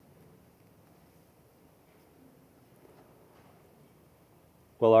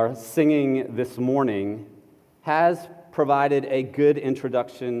Well, our singing this morning has provided a good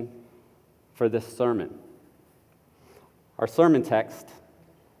introduction for this sermon. Our sermon text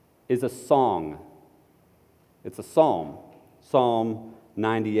is a song. It's a psalm, Psalm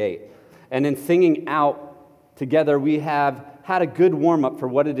 98. And in singing out together, we have had a good warm-up for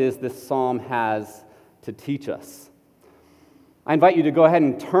what it is this psalm has to teach us. I invite you to go ahead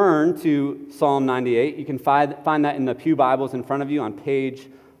and turn to Psalm 98. You can find that in the Pew Bibles in front of you on page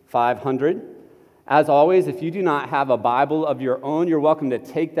 500. As always, if you do not have a Bible of your own, you're welcome to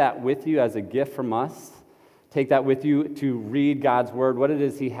take that with you as a gift from us. Take that with you to read God's Word, what it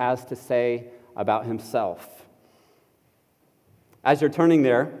is He has to say about Himself. As you're turning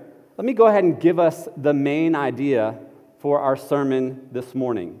there, let me go ahead and give us the main idea for our sermon this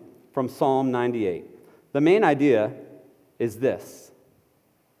morning from Psalm 98. The main idea is this: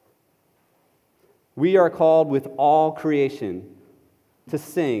 we are called with all creation to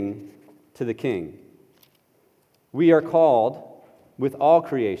sing to the King. We are called with all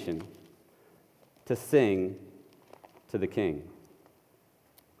creation to sing to the King.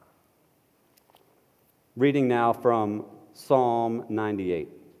 Reading now from Psalm 98.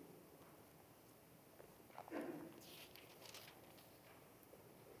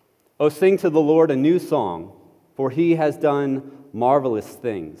 Oh, sing to the Lord a new song, for He has done marvelous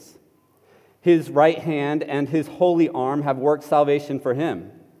things. His right hand and His holy arm have worked salvation for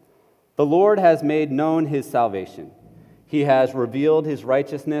Him. The Lord has made known His salvation. He has revealed His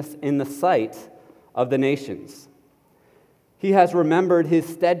righteousness in the sight of the nations. He has remembered His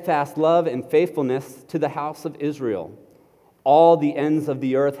steadfast love and faithfulness to the house of Israel. All the ends of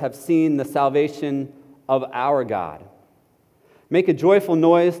the earth have seen the salvation of our God. Make a joyful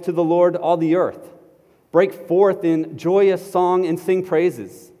noise to the Lord, all the earth. Break forth in joyous song and sing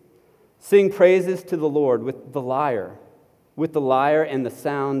praises. Sing praises to the Lord with the lyre and the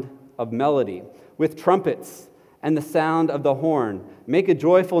sound of melody, with trumpets and the sound of the horn. Make a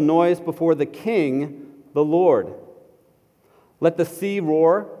joyful noise before the King, the Lord. Let the sea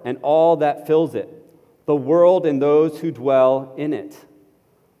roar and all that fills it, the world and those who dwell in it.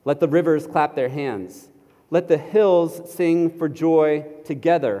 Let the rivers clap their hands. Let the hills sing for joy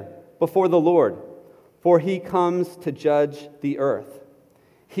together before the Lord. For He comes to judge the earth.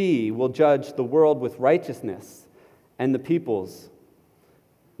 He will judge the world with righteousness and the peoples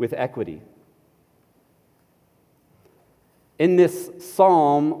with equity. In this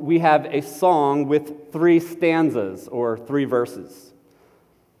psalm, we have a song with 3 stanzas or 3 verses.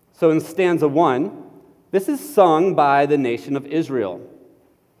 So in stanza 1, this is sung by the nation of Israel,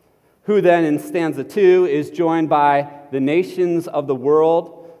 who then in stanza 2 is joined by the nations of the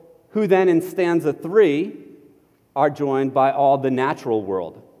world, who then in stanza 3 are joined by all the natural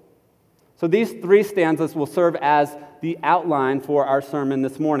world. So these 3 stanzas will serve as the outline for our sermon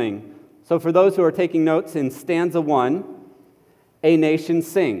this morning. So for those who are taking notes, in stanza 1, a nation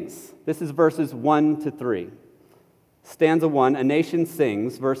sings. This is verses 1 to 3. Stanza 1, a nation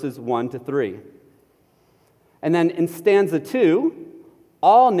sings, verses 1 to 3. And then in stanza 2,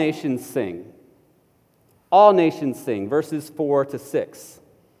 all nations sing. All nations sing, verses 4 to 6.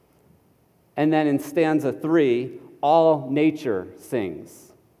 And then in stanza 3, all nature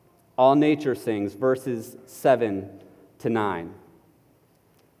sings. All nature sings, verses 7 to 9.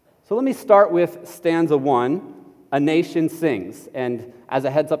 So let me start with stanza 1, a nation sings. And as a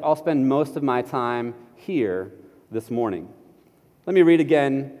heads up, I'll spend most of my time here this morning. Let me read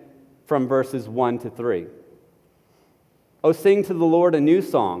again from verses 1 to 3. Oh, sing to the Lord a new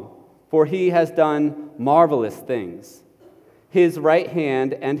song, for He has done marvelous things. His right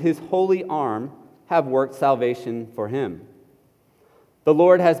hand and His holy arm have worked salvation for Him. The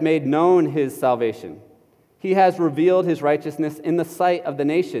Lord has made known His salvation. He has revealed His righteousness in the sight of the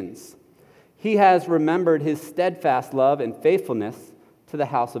nations. He has remembered His steadfast love and faithfulness to the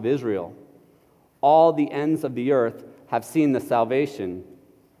house of Israel. All the ends of the earth have seen the salvation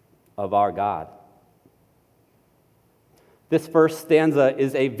of our God. This first stanza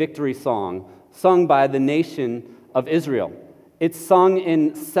is a victory song sung by the nation of Israel. It's sung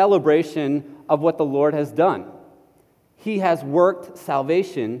in celebration of what the Lord has done. He has worked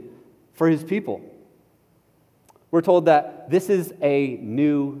salvation for His people. We're told that this is a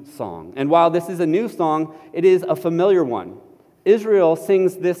new song. And while this is a new song, it is a familiar one. Israel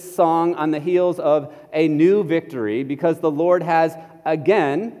sings this song on the heels of a new victory because the Lord has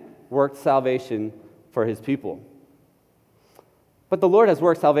again worked salvation for His people. But the Lord has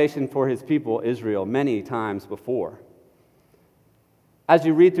worked salvation for His people, Israel, many times before. As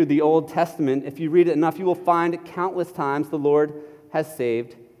you read through the Old Testament, if you read it enough, you will find countless times the Lord has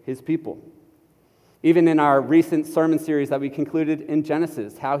saved His people. Even in our recent sermon series that we concluded in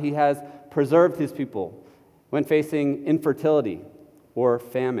Genesis, how he has preserved his people when facing infertility or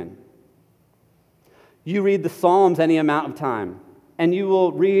famine. You read the Psalms any amount of time, and you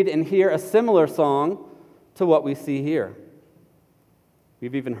will read and hear a similar song to what we see here.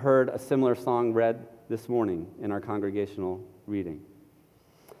 We've even heard a similar song read this morning in our congregational reading.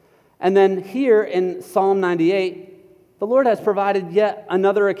 And then here in Psalm 98, the Lord has provided yet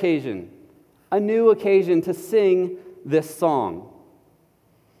another occasion, a new occasion to sing this song.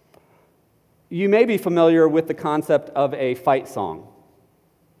 You may be familiar with the concept of a fight song.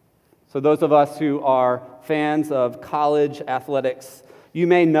 So those of us who are fans of college athletics, you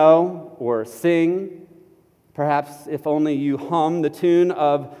may know or sing, perhaps if only you hum the tune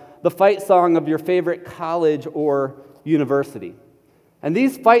of the fight song of your favorite college or university. And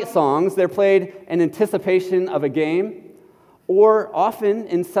these fight songs, they're played in anticipation of a game or often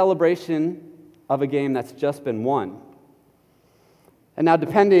in celebration of a game that's just been won. And now,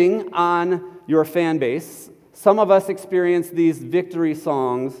 depending on your fan base, some of us experience these victory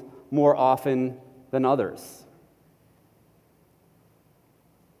songs more often than others.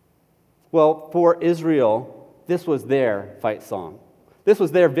 Well, for Israel, this was their fight song. This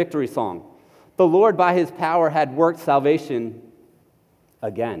was their victory song. The Lord, by his power, had worked salvation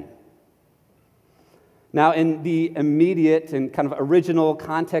again. Now, in the immediate and kind of original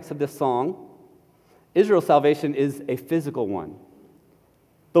context of this song, Israel's salvation is a physical one.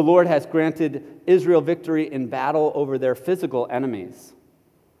 The Lord has granted Israel victory in battle over their physical enemies.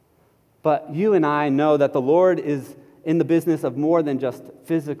 But you and I know that the Lord is in the business of more than just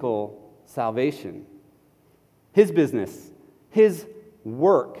physical salvation. His business, his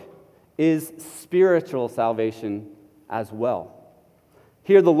work, is spiritual salvation as well.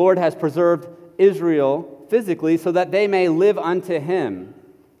 Here the Lord has preserved Israel physically so that they may live unto him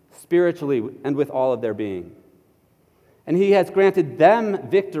spiritually and with all of their being. And he has granted them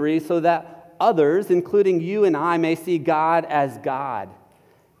victory so that others, including you and I, may see God as God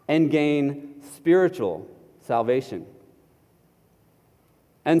and gain spiritual salvation.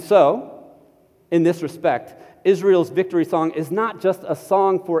 And so, in this respect, Israel's victory song is not just a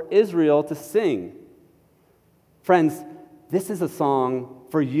song for Israel to sing. Friends, this is a song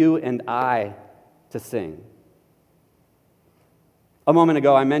for you and I to sing. A moment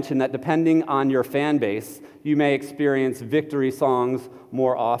ago, I mentioned that depending on your fan base, you may experience victory songs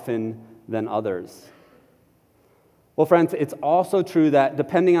more often than others. Well, friends, it's also true that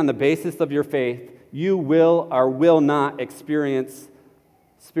depending on the basis of your faith, you will or will not experience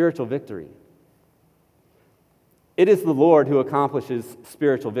spiritual victory. It is the Lord who accomplishes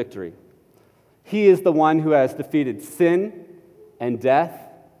spiritual victory. He is the one who has defeated sin and death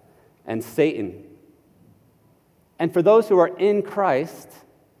and Satan. And for those who are in Christ,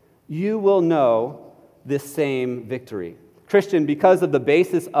 you will know this same victory. Christian, because of the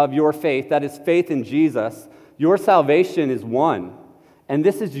basis of your faith, that is faith in Jesus, your salvation is won, and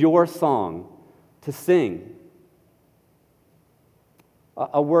this is your song to sing.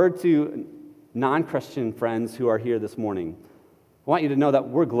 A word to non-Christian friends who are here this morning. I want you to know that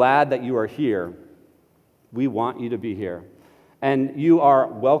we're glad that you are here. We want you to be here, and you are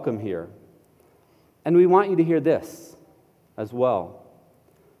welcome here. And we want you to hear this as well.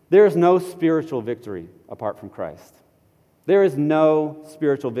 There is no spiritual victory apart from Christ. There is no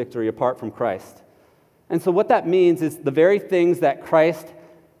spiritual victory apart from Christ. And so what that means is the very things that Christ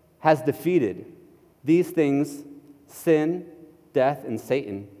has defeated, these things, sin, death, and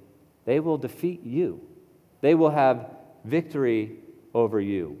Satan, they will defeat you. They will have victory over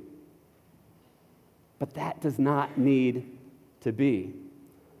you. But that does not need to be.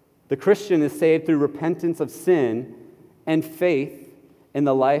 The Christian is saved through repentance of sin and faith in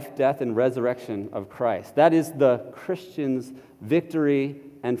the life, death, and resurrection of Christ. That is the Christian's victory,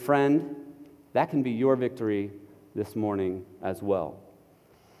 and friend, that can be your victory this morning as well.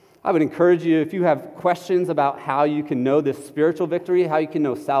 I would encourage you, if you have questions about how you can know this spiritual victory, how you can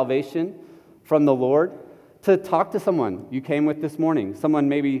know salvation from the Lord, to talk to someone you came with this morning, someone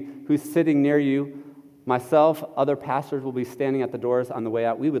maybe who's sitting near you. Myself, other pastors will be standing at the doors on the way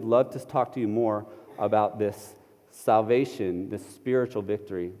out. We would love to talk to you more about this salvation, this spiritual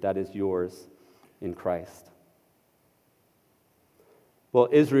victory that is yours in Christ. Well,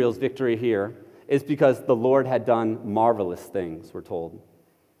 Israel's victory here is because the Lord had done marvelous things, we're told.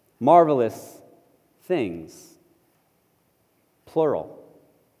 Marvelous things. Plural.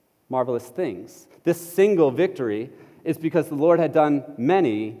 Marvelous things. This single victory is because the Lord had done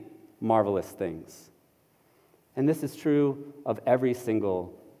many marvelous things. And this is true of every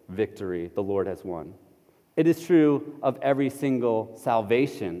single victory the Lord has won. It is true of every single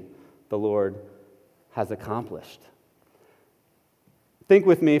salvation the Lord has accomplished. Think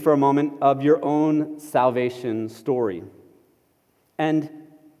with me for a moment of your own salvation story. And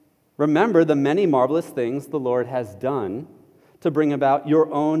remember the many marvelous things the Lord has done to bring about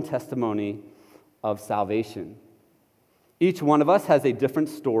your own testimony of salvation. Each one of us has a different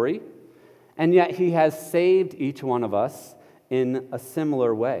story, and yet he has saved each one of us in a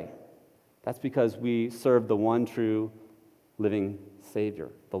similar way. That's because we serve the one true living Savior,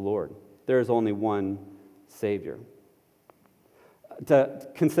 the Lord. There is only one Savior. To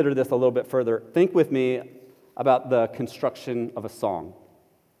consider this a little bit further, think with me about the construction of a song.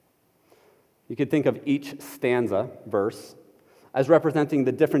 You could think of each stanza, verse, as representing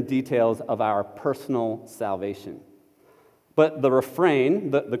the different details of our personal salvation. But the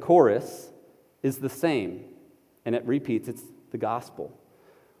refrain, the chorus, is the same, and it repeats. It's the gospel.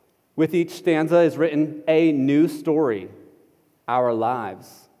 With each stanza is written a new story, our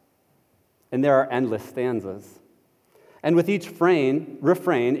lives. And there are endless stanzas. And with each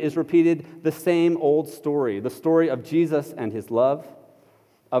refrain is repeated the same old story, the story of Jesus and his love,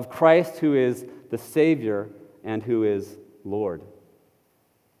 of Christ who is the Savior and who is Lord.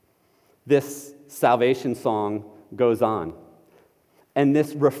 This salvation song goes on. And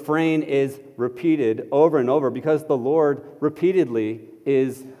this refrain is repeated over and over because the Lord repeatedly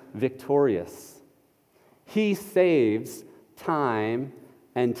is victorious. He saves time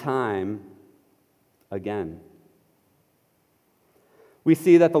and time again. We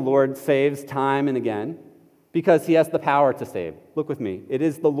see that the Lord saves time and again because he has the power to save. Look with me. It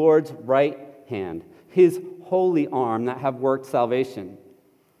is the Lord's right hand, his holy arm that have worked salvation.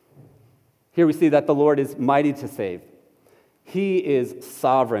 Here we see that the Lord is mighty to save. He is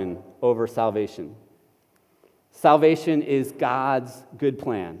sovereign over salvation. Salvation is God's good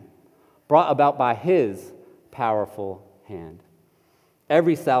plan, brought about by his powerful hand.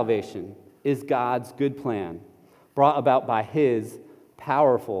 Every salvation is God's good plan, brought about by his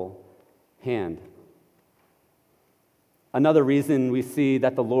powerful hand. Another reason we see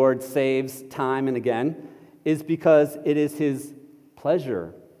that the Lord saves time and again is because it is his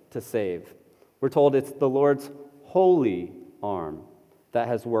pleasure to save. We're told it's the Lord's holy arm that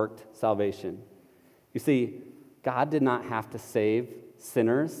has worked salvation. You see, God did not have to save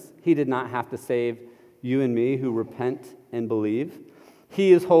sinners. He did not have to save you and me who repent and believe.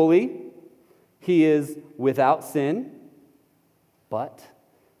 He is holy. He is without sin. But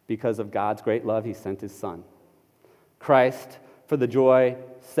because of God's great love, he sent his Son. Christ, for the joy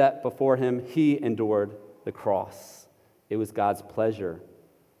set before him, he endured the cross. It was God's pleasure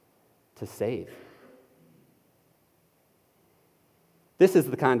to save. This is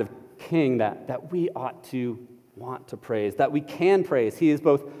the kind of king that we ought to want to praise, that we can praise. He is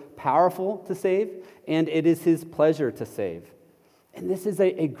both powerful to save, and it is his pleasure to save. And this is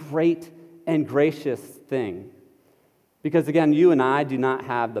a great and gracious thing. Because again, you and I do not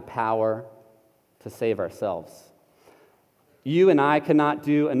have the power to save ourselves. You and I cannot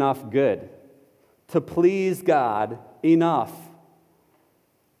do enough good to please God enough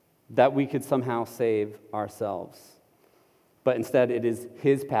that we could somehow save ourselves. But instead, it is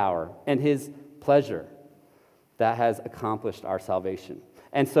his power and his pleasure that has accomplished our salvation.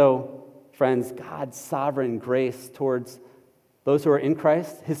 And so, friends, God's sovereign grace towards those who are in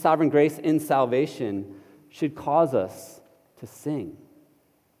Christ, his sovereign grace in salvation, should cause us to sing.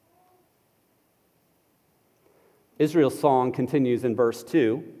 Israel's song continues in verse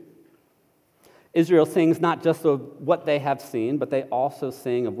 2. Israel sings not just of what they have seen, but they also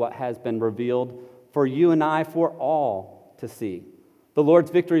sing of what has been revealed for you and I, for all to see. The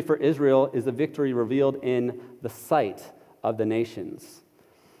Lord's victory for Israel is a victory revealed in the sight of the nations.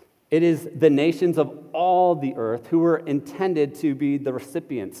 It is the nations of all the earth who were intended to be the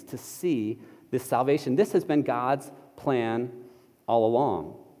recipients to see this salvation. This has been God's plan all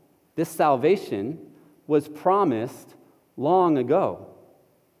along. This salvation was promised long ago.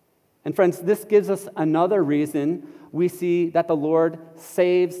 And friends, this gives us another reason we see that the Lord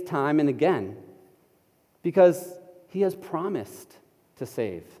saves time and again, because he has promised to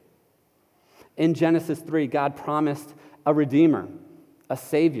save. In Genesis 3, God promised a redeemer, a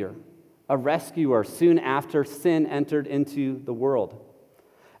savior, a rescuer soon after sin entered into the world.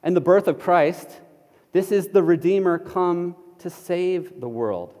 And the birth of Christ, this is the redeemer come to save the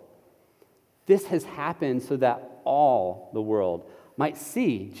world. This has happened so that all the world might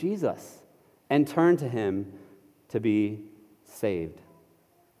see Jesus and turn to him to be saved.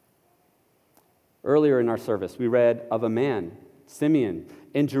 Earlier in our service, we read of a man, Simeon,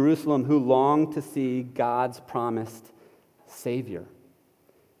 in Jerusalem who longed to see God's promised Savior.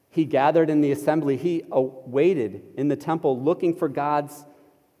 He gathered in the assembly. He waited in the temple looking for God's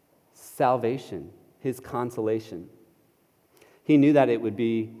salvation. his consolation. He knew that it would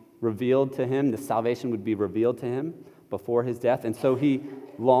be revealed to him, the salvation would be revealed to him before his death, and so he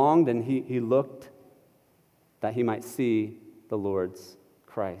longed and he looked that he might see the Lord's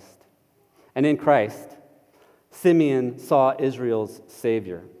Christ. And in Christ, Simeon saw Israel's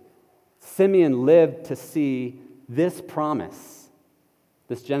Savior. Simeon lived to see this promise,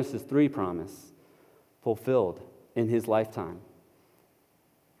 this Genesis 3 promise, fulfilled in his lifetime.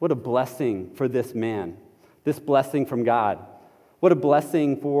 What a blessing for this man, this blessing from God. What a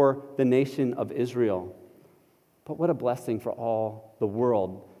blessing for the nation of Israel. But what a blessing for all the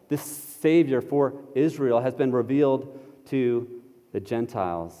world. This Savior for Israel has been revealed to the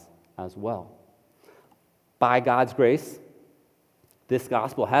Gentiles as well. By God's grace, this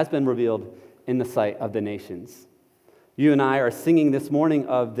gospel has been revealed in the sight of the nations. You and I are singing this morning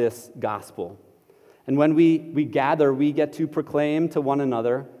of this gospel. And when we gather, we get to proclaim to one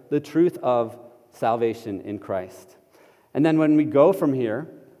another the truth of salvation in Christ. And then when we go from here,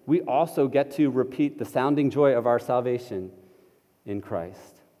 we also get to repeat the sounding joy of our salvation in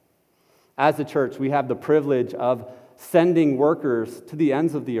Christ. As a church, we have the privilege of sending workers to the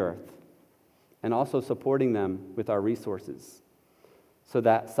ends of the earth and also supporting them with our resources so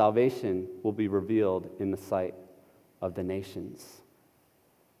that salvation will be revealed in the sight of the nations.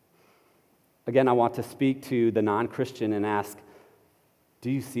 Again, I want to speak to the non-Christian and ask,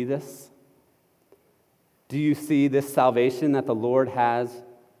 do you see this? Do you see this salvation that the Lord has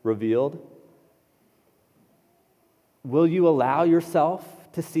revealed? Will you allow yourself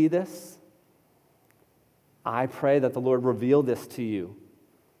to see this? I pray that the Lord reveal this to you,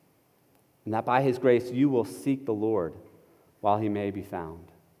 and that by his grace you will seek the Lord while he may be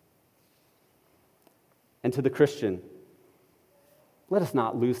found. And to the Christian, let us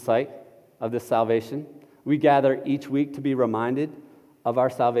not lose sight of this salvation. We gather each week to be reminded of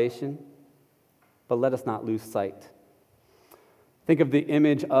our salvation, but let us not lose sight. Think of the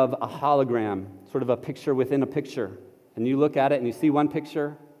image of a hologram, sort of a picture within a picture. And you look at it and you see one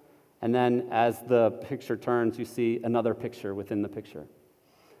picture, and then as the picture turns, you see another picture within the picture.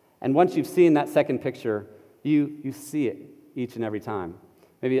 And once you've seen that second picture, you see it each and every time.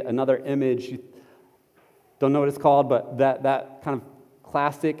 Maybe another image, you don't know what it's called, but that kind of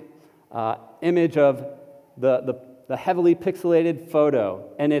classic image of the heavily pixelated photo,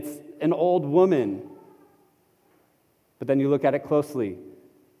 and it's an old woman. But then you look at it closely,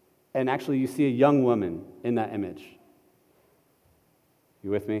 and actually you see a young woman in that image. You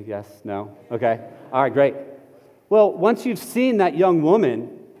with me? Yes? No? Okay. All right, great. Well, once you've seen that young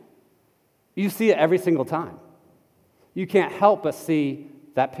woman, you see it every single time. You can't help but see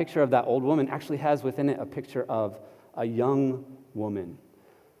that picture of that old woman actually has within it a picture of a young woman.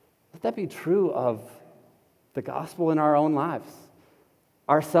 Let that be true of the gospel in our own lives.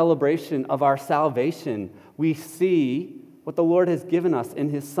 Our celebration of our salvation, we see what the Lord has given us in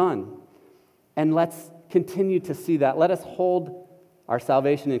his Son. And let's continue to see that. Let us hold our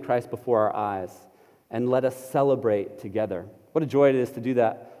salvation in Christ before our eyes, and let us celebrate together. What a joy it is to do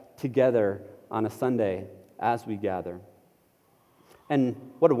that together on a Sunday as we gather. And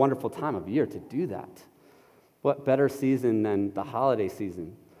what a wonderful time of year to do that. What better season than the holiday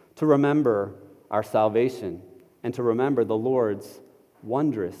season to remember our salvation and to remember the Lord's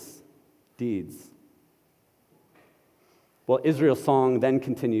wondrous deeds. Well, Israel's song then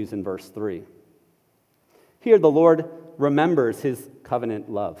continues in verse 3. Here the Lord remembers his covenant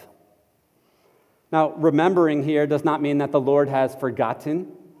love. Now, remembering here does not mean that the Lord has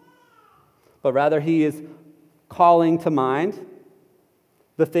forgotten, but rather he is calling to mind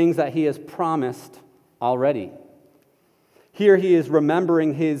the things that he has promised already. Here he is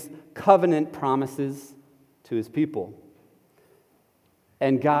remembering his covenant promises to his people.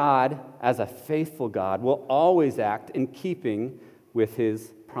 And God, as a faithful God, will always act in keeping with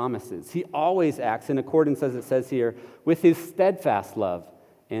his promises. He always acts in accordance, as it says here, with his steadfast love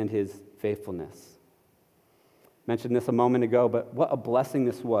and his faithfulness. Mentioned this a moment ago, but what a blessing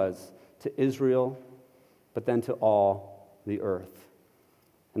this was to Israel, but then to all the earth.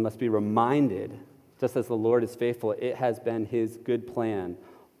 And let's be reminded, just as the Lord is faithful, it has been his good plan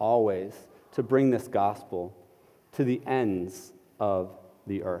always to bring this gospel to the ends of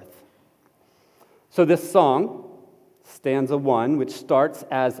the earth. So this song, stanza 1, which starts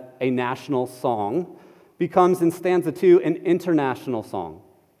as a national song, becomes in stanza 2 an international song.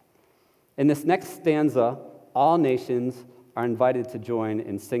 In this next stanza, all nations are invited to join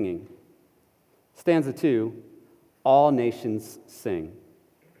in singing. Stanza 2, all nations sing.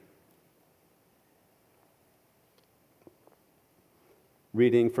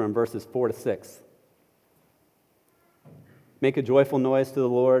 Reading from verses 4 to 6. Make a joyful noise to the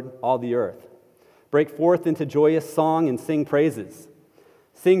Lord, all the earth. Break forth into joyous song and sing praises.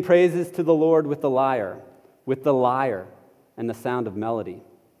 Sing praises to the Lord with the lyre and the sound of melody.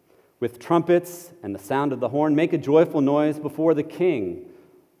 With trumpets and the sound of the horn, make a joyful noise before the King,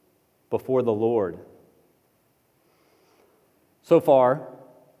 before the Lord. So far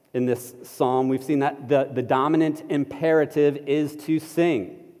in this psalm, we've seen that the dominant imperative is to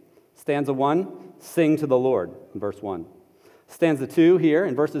sing. Stanza 1, sing to the Lord, in verse 1. Stanza 2 here,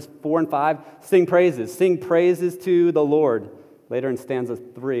 in verses 4 and 5, sing praises. Sing praises to the Lord. Later in stanza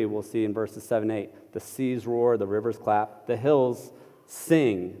 3, we'll see in verses 7 and 8, the seas roar, the rivers clap, the hills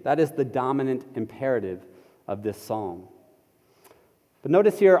sing. That is the dominant imperative of this psalm. But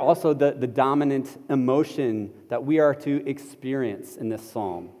notice here also the dominant emotion that we are to experience in this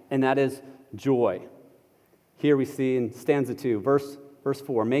psalm, and that is joy. Here we see in stanza 2, verse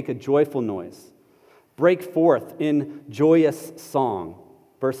 4, make a joyful noise. Break forth in joyous song.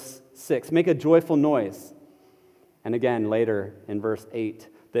 Verse 6, make a joyful noise. And again, later in verse 8,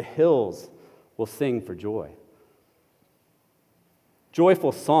 the hills will sing for joy.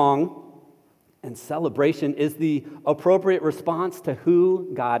 Joyful song and celebration is the appropriate response to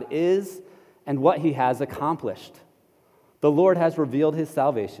who God is and what he has accomplished. The Lord has revealed his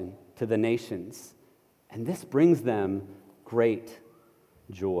salvation to the nations, and this brings them great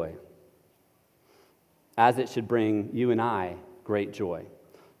joy, as it should bring you and I great joy.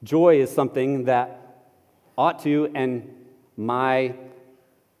 Joy is something that ought to, and my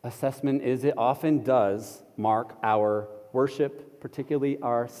assessment is it often does mark our worship, particularly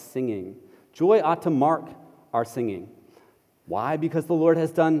our singing. Joy ought to mark our singing. Why? Because the Lord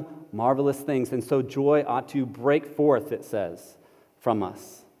has done marvelous things, and so joy ought to break forth, it says, from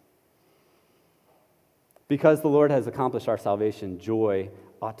us. Because the Lord has accomplished our salvation, joy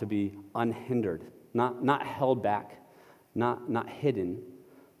ought to be unhindered, not held back, not hidden,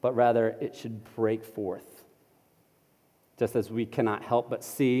 but rather it should break forth. Just as we cannot help but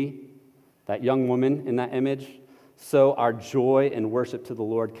see that young woman in that image, so our joy and worship to the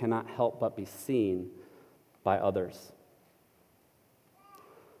Lord cannot help but be seen by others.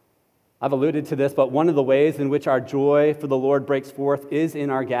 I've alluded to this, but one of the ways in which our joy for the Lord breaks forth is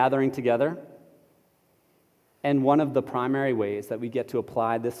in our gathering together. And one of the primary ways that we get to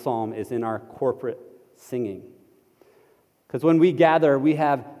apply this psalm is in our corporate singing. Because when we gather, we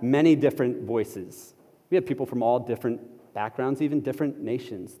have many different voices. We have people from all different backgrounds, even different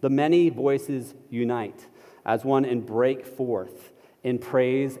nations. The many voices unite as one and break forth in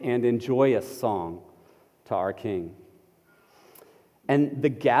praise and in joyous song to our King. And the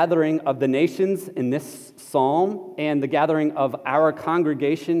gathering of the nations in this psalm and the gathering of our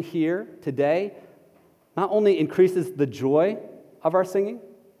congregation here today not only increases the joy of our singing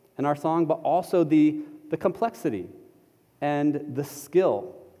and our song, but also the complexity and the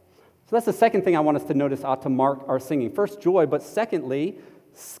skill. So that's the second thing I want us to notice ought to mark our singing. First, joy, but secondly,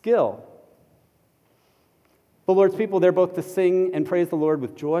 skill. The Lord's people, they're both to sing and praise the Lord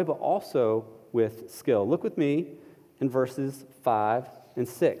with joy, but also with skill. Look with me in verses 5 and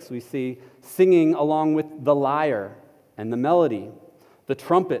 6. We see singing along with the lyre and the melody, the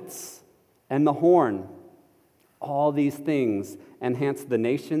trumpets and the horn. All these things enhance the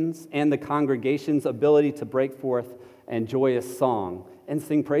nations and the congregation's ability to break forth in joyous song and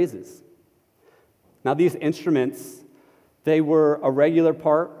sing praises. Now, these instruments, they were a regular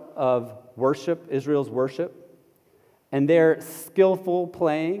part of worship, Israel's worship, and their skillful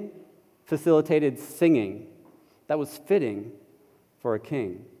playing facilitated singing that was fitting for a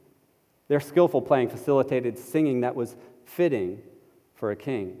king. Their skillful playing facilitated singing that was fitting for a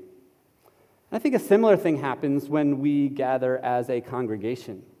king. I think a similar thing happens when we gather as a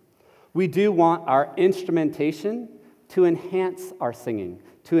congregation. We do want our instrumentation to enhance our singing,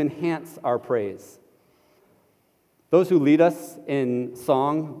 to enhance our praise. Those who lead us in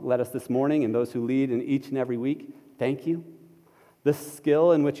song led us this morning, and those who lead in each and every week, thank you. The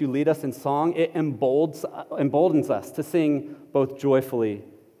skill in which you lead us in song, it emboldens us to sing both joyfully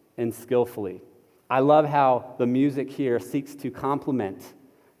and skillfully. I love how the music here seeks to complement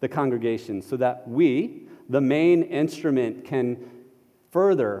the congregation so that we, the main instrument, can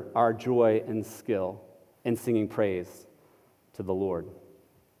further our joy and skill in singing praise to the Lord.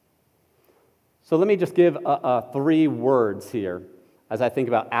 So let me just give 3 words here as I think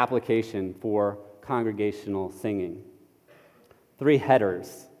about application for congregational singing. 3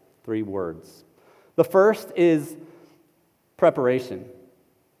 headers, 3 words. The first is preparation.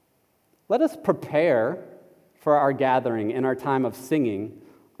 Let us prepare for our gathering and our time of singing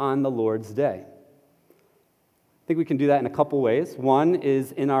on the Lord's Day. I think we can do that in a couple ways. One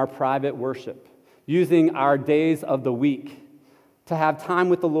is in our private worship, using our days of the week to have time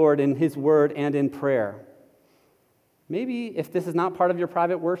with the Lord in His Word and in prayer. Maybe if this is not part of your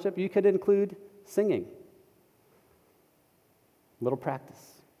private worship, you could include singing. Little practice.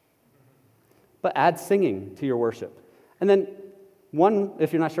 But add singing to your worship. And then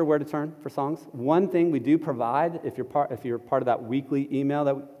if you're not sure where to turn for songs, one thing we do provide, if you're part of that weekly email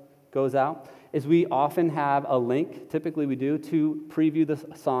that goes out, is we often have a link, typically we do, to preview the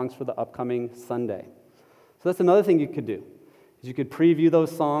songs for the upcoming Sunday. So that's another thing you could do, is you could preview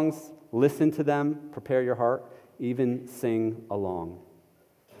those songs, listen to them, prepare your heart, even sing along.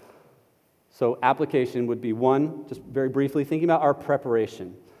 So application would be one, just very briefly, thinking about our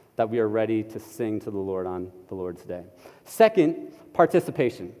preparation, that we are ready to sing to the Lord on the Lord's Day. Second,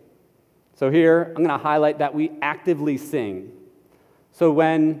 participation. So here, I'm going to highlight that we actively sing. So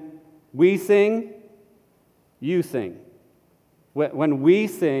when we sing, you sing. When we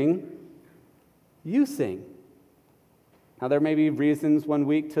sing, you sing. Now, there may be reasons one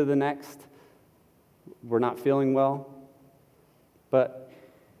week to the next we're not feeling well, but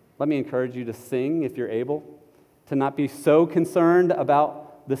let me encourage you to sing if you're able, to not be so concerned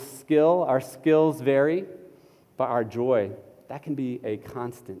about the skill. Our skills vary, but our joy, that can be a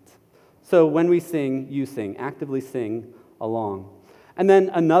constant. So when we sing, you sing, actively sing along. And then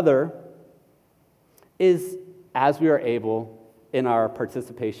another is, as we are able in our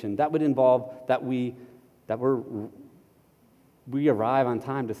participation, that would involve that we arrive on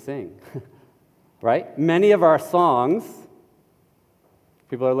time to sing, right? Many of our songs,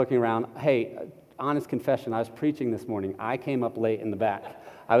 people are looking around, hey, honest confession, I was preaching this morning. I came up late in the back.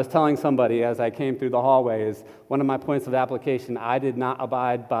 I was telling somebody as I came through the hallway is one of my points of application I did not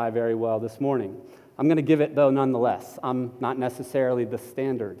abide by very well this morning. I'm going to give it, though, nonetheless. I'm not necessarily the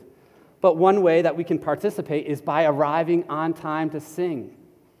standard. But one way that we can participate is by arriving on time to sing.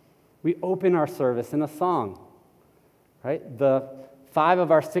 We open our service in a song, right? The 5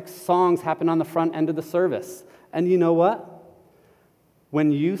 of our 6 songs happen on the front end of the service. And you know what?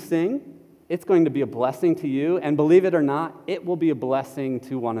 When you sing, it's going to be a blessing to you, and believe it or not, it will be a blessing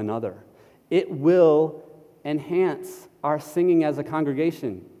to one another. It will enhance our singing as a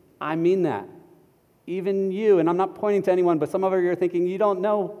congregation. I mean that. Even you, and I'm not pointing to anyone, but some of you are thinking, you don't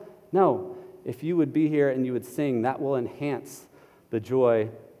know. No, if you would be here and you would sing, that will enhance the joy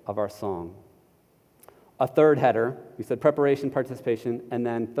of our song. A third header, we said preparation, participation, and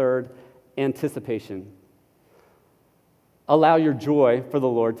then third, anticipation. Allow your joy for the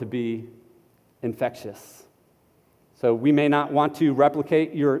Lord to be infectious. So we may not want to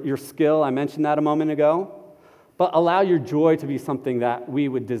replicate your skill, I mentioned that a moment ago, but allow your joy to be something that we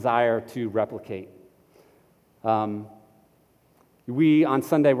would desire to replicate. We, on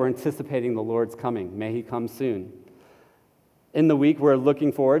Sunday, we're anticipating the Lord's coming. May He come soon. In the week, we're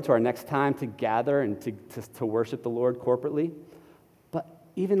looking forward to our next time to gather and to worship the Lord corporately. But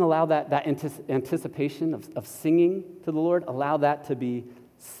even allow that anticipation of singing to the Lord, allow that to be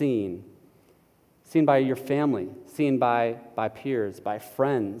seen. Seen by your family, seen by peers, by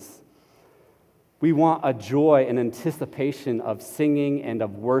friends. We want a joy and anticipation of singing and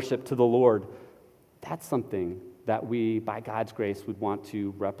of worship to the Lord. That's something that we, by God's grace, would want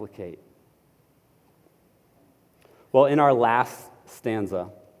to replicate. Well, in our last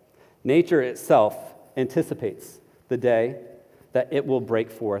stanza, nature itself anticipates the day that it will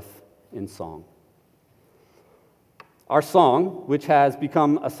break forth in song. Our song, which has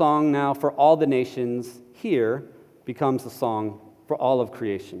become a song now for all the nations here, becomes a song for all of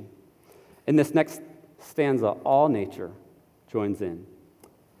creation. In this next stanza, all nature joins in.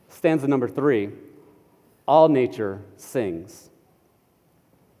 Stanza number 3, all nature sings.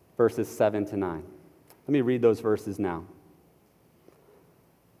 Verses 7 to 9. Let me read those verses now.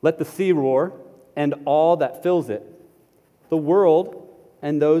 Let the sea roar and all that fills it, the world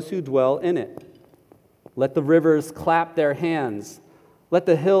and those who dwell in it. Let the rivers clap their hands. Let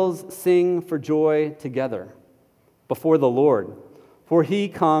the hills sing for joy together before the Lord, for He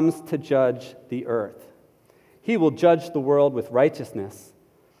comes to judge the earth. He will judge the world with righteousness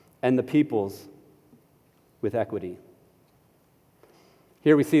and the peoples with equity.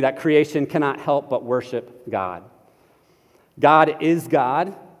 Here we see that creation cannot help but worship God. God is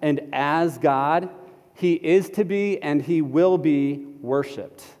God, and as God, He is to be and He will be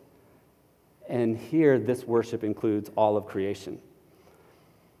worshiped. And here, this worship includes all of creation.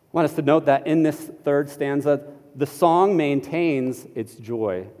 I want us to note that in this third stanza, the song maintains its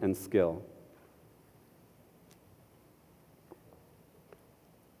joy and skill.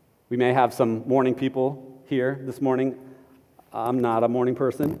 We may have some morning people here this morning. I'm not a morning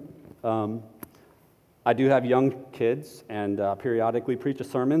person. I do have young kids and periodically preach a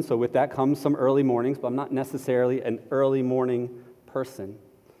sermon, so with that comes some early mornings, but I'm not necessarily an early morning person.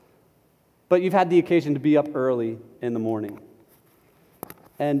 But you've had the occasion to be up early in the morning.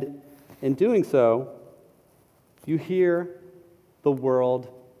 And in doing so, you hear the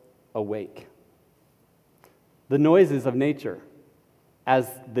world awake. The noises of nature as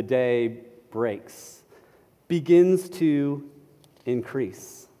the day breaks begins to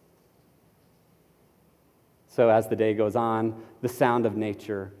increase. So as the day goes on, the sound of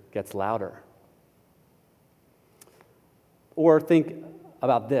nature gets louder. Or think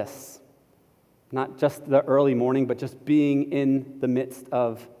about this, not just the early morning, but just being in the midst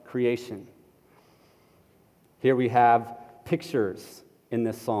of creation. Here we have pictures in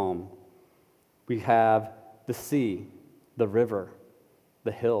this psalm. We have the sea, the river,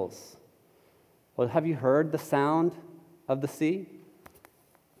 the hills. Well, have you heard the sound of the sea?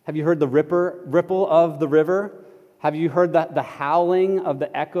 Have you heard the ripple of the river? Have you heard the howling of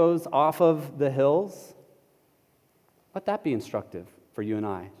the echoes off of the hills? Let that be instructive for you and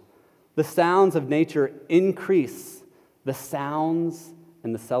I. The sounds of nature increase the sounds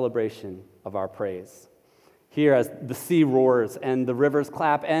and the celebration of our praise. Here, as the sea roars and the rivers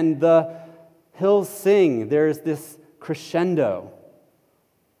clap and the hills sing, there's this crescendo,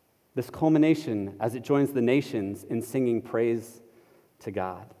 this culmination as it joins the nations in singing praise to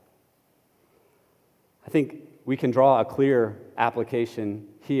God. I think we can draw a clear application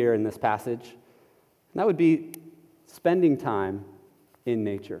here in this passage, and that would be spending time in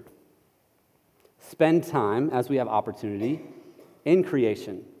nature. Spend time, as we have opportunity, in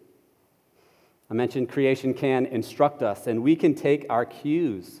creation. I mentioned creation can instruct us, and we can take our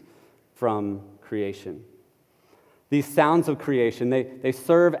cues from creation. These sounds of creation, they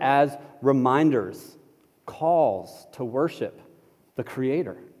serve as reminders, calls to worship the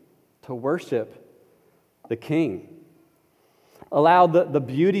Creator, to worship the King. Allow the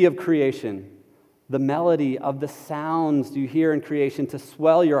beauty of creation, the melody of the sounds you hear in creation to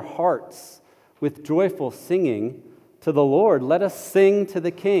swell your hearts with joyful singing to the Lord. Let us sing to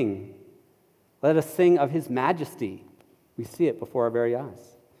the King. Let us sing of His majesty. We see it before our very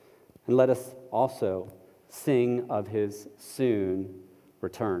eyes. And let us also sing of His soon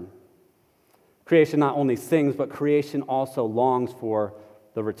return. Creation not only sings, but creation also longs for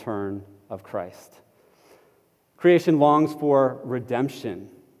the return of Christ. Creation longs for redemption,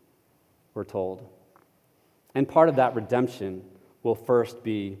 we're told. And part of that redemption will first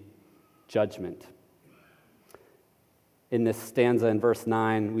be judgment. In this stanza in verse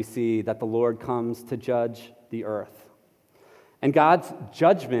 9, we see that the Lord comes to judge the earth. And God's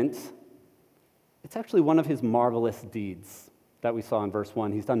judgment, it's actually one of His marvelous deeds that we saw in verse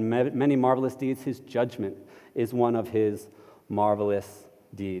 1. He's done many marvelous deeds. His judgment is one of His marvelous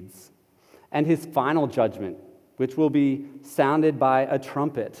deeds. And His final judgment, which will be sounded by a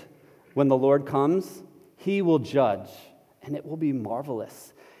trumpet. When the Lord comes, He will judge, and it will be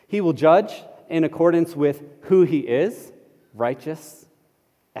marvelous. He will judge in accordance with who He is, righteous,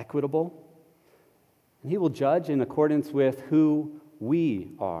 equitable. And He will judge in accordance with who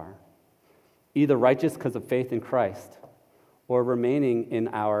we are, either righteous because of faith in Christ or remaining in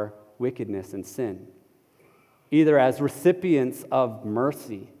our wickedness and sin, either as recipients of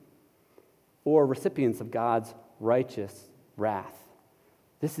mercy or recipients of God's righteous wrath.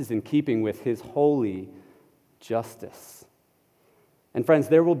 This is in keeping with His holy justice. And friends,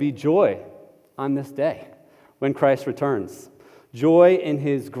 there will be joy on this day when Christ returns. Joy in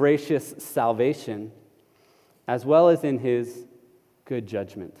His gracious salvation, as well as in His good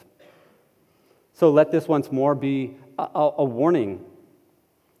judgment. So let this once more be a warning,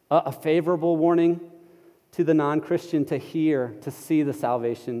 a favorable warning to the non-Christian to hear, to see the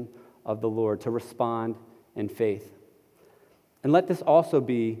salvation of the Lord, to respond in faith. And let this also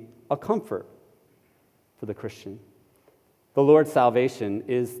be a comfort for the Christian. The Lord's salvation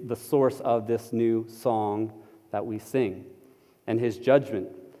is the source of this new song that we sing. And His judgment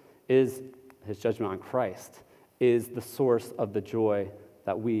on Christ, is the source of the joy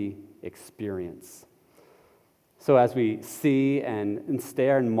that we experience. So as we see and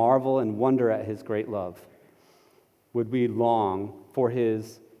stare and marvel and wonder at His great love, would we long for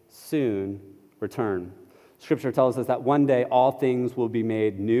His soon return? Scripture tells us that one day all things will be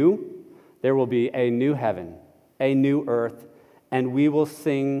made new. There will be a new heaven, a new earth, and we will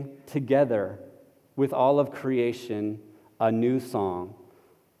sing together with all of creation a new song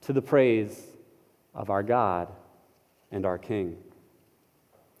to the praise of our God and our King.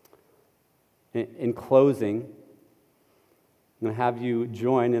 In closing, I'm going to have you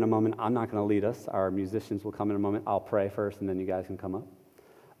join in a moment. I'm not going to lead us. Our musicians will come in a moment. I'll pray first, and then you guys can come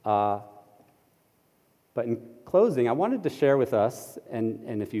up. But in closing, I wanted to share with us,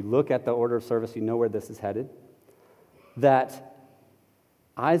 and if you look at the order of service, you know where this is headed, that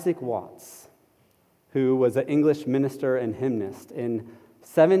Isaac Watts, who was an English minister and hymnist, in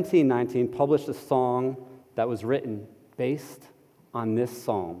 1719 published a song that was written based on this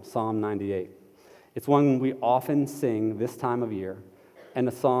psalm, Psalm 98. It's one we often sing this time of year, and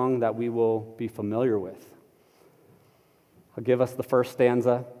a song that we will be familiar with. I'll give us the first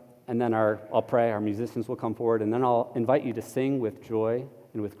stanza, and then I'll pray, our musicians will come forward, and then I'll invite you to sing with joy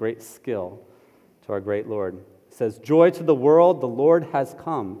and with great skill to our great Lord. It says, "Joy to the world, the Lord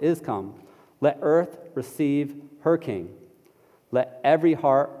is come. Let earth receive her King. Let every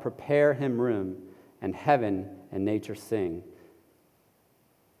heart prepare him room, and heaven and nature sing."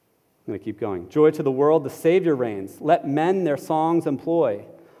 I'm going to keep going. "Joy to the world, the Savior reigns. Let men their songs employ,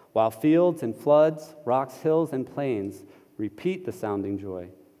 while fields and floods, rocks, hills, and plains repeat the sounding joy.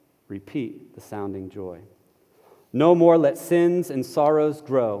 Repeat the sounding joy. No more let sins and sorrows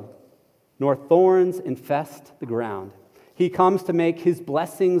grow, nor thorns infest the ground. He comes to make his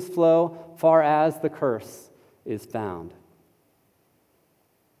blessings flow far as the curse is found.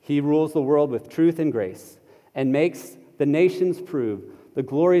 He rules the world with truth and grace, and makes the nations prove the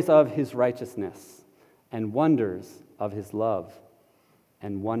glories of his righteousness, and wonders of his love,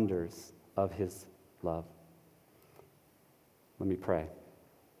 and wonders of his love." Let me pray.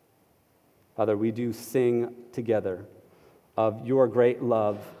 Father, we do sing together of your great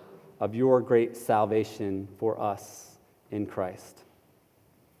love, of your great salvation for us in Christ.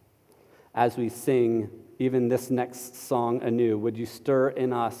 As we sing even this next song anew, would you stir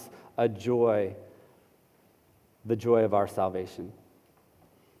in us a joy, the joy of our salvation?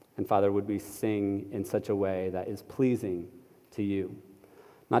 And Father, would we sing in such a way that is pleasing to you?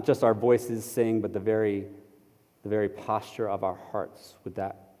 Not just our voices sing, but the very posture of our hearts, would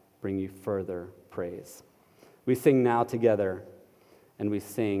that bring you further praise? We sing now together, and we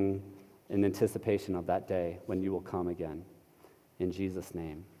sing in anticipation of that day when you will come again. In Jesus'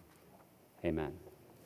 name, amen.